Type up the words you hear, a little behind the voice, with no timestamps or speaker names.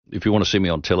if you want to see me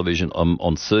on television, I'm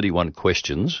on 31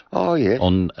 Questions. Oh, yeah.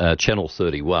 On Channel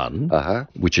 31,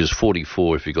 which is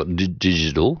 44 if you've got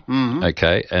digital. Mm-hmm.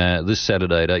 Okay. This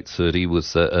Saturday at 8:30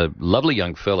 with a lovely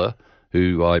young fella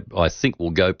who I think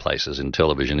will go places in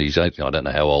television. He's, I don't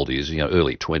know how old he is,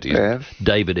 early 20s. Yeah.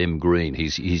 David M. Green.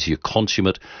 He's your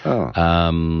consummate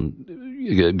game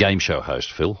show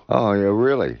host, Phil. Oh, yeah,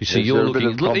 really? You see, you're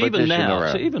looking, even now,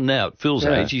 at Phil's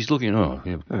age, he's looking,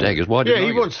 daggers, why do you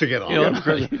he wants to get on.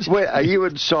 Wait, are you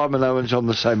and Simon Owens on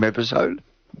the same episode?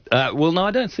 Well, no,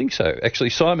 I don't think so. Actually,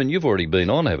 Simon, you've already been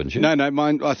on, haven't you? No,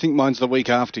 I think mine's the week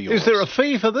after yours. Is there a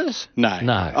fee for this? No.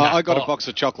 I got a Oh, box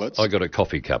of chocolates. I got a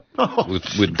coffee cup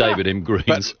with David M.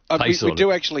 Green's face we on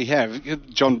do it. actually have,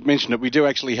 John mentioned it, we do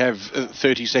actually have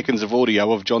 30 seconds of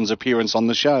audio of John's appearance on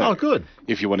the show. Oh, good.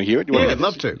 If you want to hear it. I'd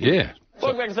love to. Yeah.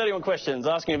 Welcome back to 31 Questions,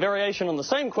 asking a variation on the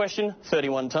same question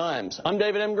 31 times. I'm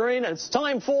David M. Green, and it's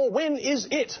time for When Is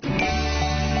It?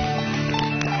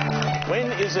 When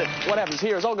is it? What happens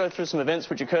here is I'll go through some events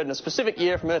which occurred in a specific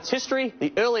year from Earth's history.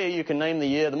 The earlier you can name the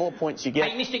year, the more points you get.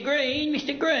 Hey,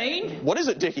 Mr. Green. What is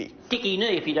it, Dickie? Dickie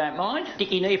Nee, if you don't mind.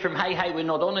 Dickie Nee from Hey Hey We're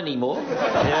Not On Anymore.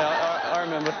 Yeah, I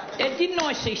remember. Didn't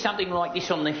I see something like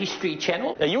this on the History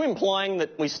Channel? Are you implying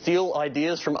that we steal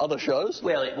ideas from other shows?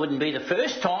 Well, it wouldn't be the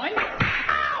first time.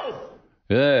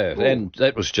 Yeah, and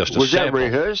that was just a Was that sample.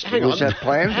 rehearsed? Was that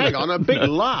planned? Hang on, a big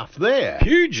laugh there.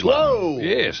 Huge laugh. Whoa.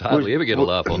 Yes, hardly ever get a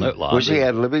laugh on that laugh. Was he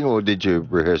ad-libbing or did you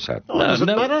rehearse that? Does it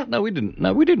matter? No, we didn't.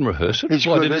 No, we didn't rehearse it. He's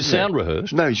Why good, did it isn't sound he?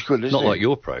 rehearsed? No, he's good, isn't Not he? like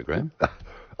your program.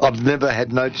 I've never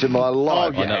had notes in my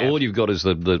life. I know, all you've got is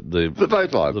the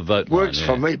vote line. The vote Works line,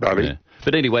 for me, buddy. Yeah.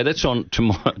 But anyway, that's on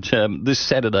tomorrow, this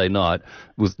Saturday night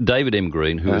with David M.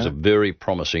 Green, who is a very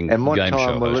promising And what game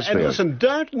time show will host. this be? And listen,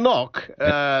 don't knock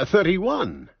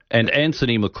 31. And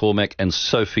Anthony McCormack and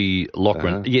Sophie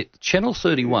Lochran. Yeah, Channel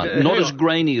 31. Not as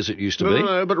grainy as it used to be.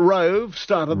 No, but Rove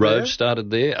started there. Rove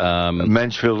started there.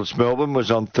 Mansfield's Melbourne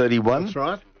was on 31. That's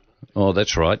right. Oh,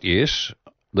 that's right, yes.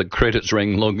 The credits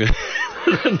rang longer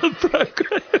than the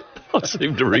program. I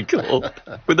seem to recall.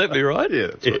 Would that be right? Yeah,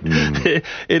 that's right.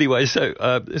 Anyway, so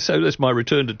that's my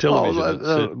return to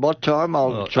television. What time?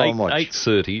 I'll try and watch.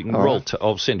 8:30.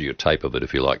 I'll send you a tape of it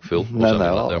if you like, Phil. No, I'm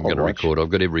I'll going to watch. record. I've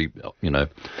got every,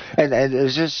 And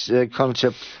is this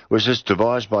concept, was this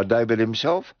devised by David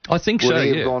himself? I think Would so, he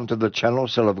have yeah. gone to the channel,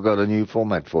 so I've got a new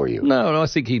format for you? No, I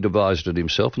think he devised it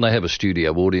himself, and they have a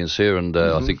studio audience here, and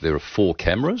I think there are 4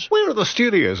 cameras. Where are the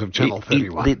studios of Channel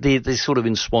 31? They're sort of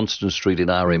in Swanston Street in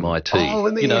RMIT. Oh,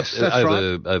 yes, that's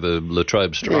over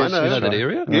Latrobe Street. Yes, you know that's that right.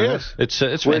 area? Yes. It's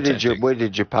Where fantastic.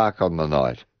 did you park on the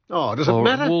night? Oh, does it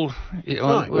matter? Well,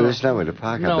 Well, there's nowhere to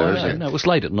park up there, is there? No, it was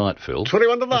late at night, Phil.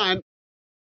 21 to 9.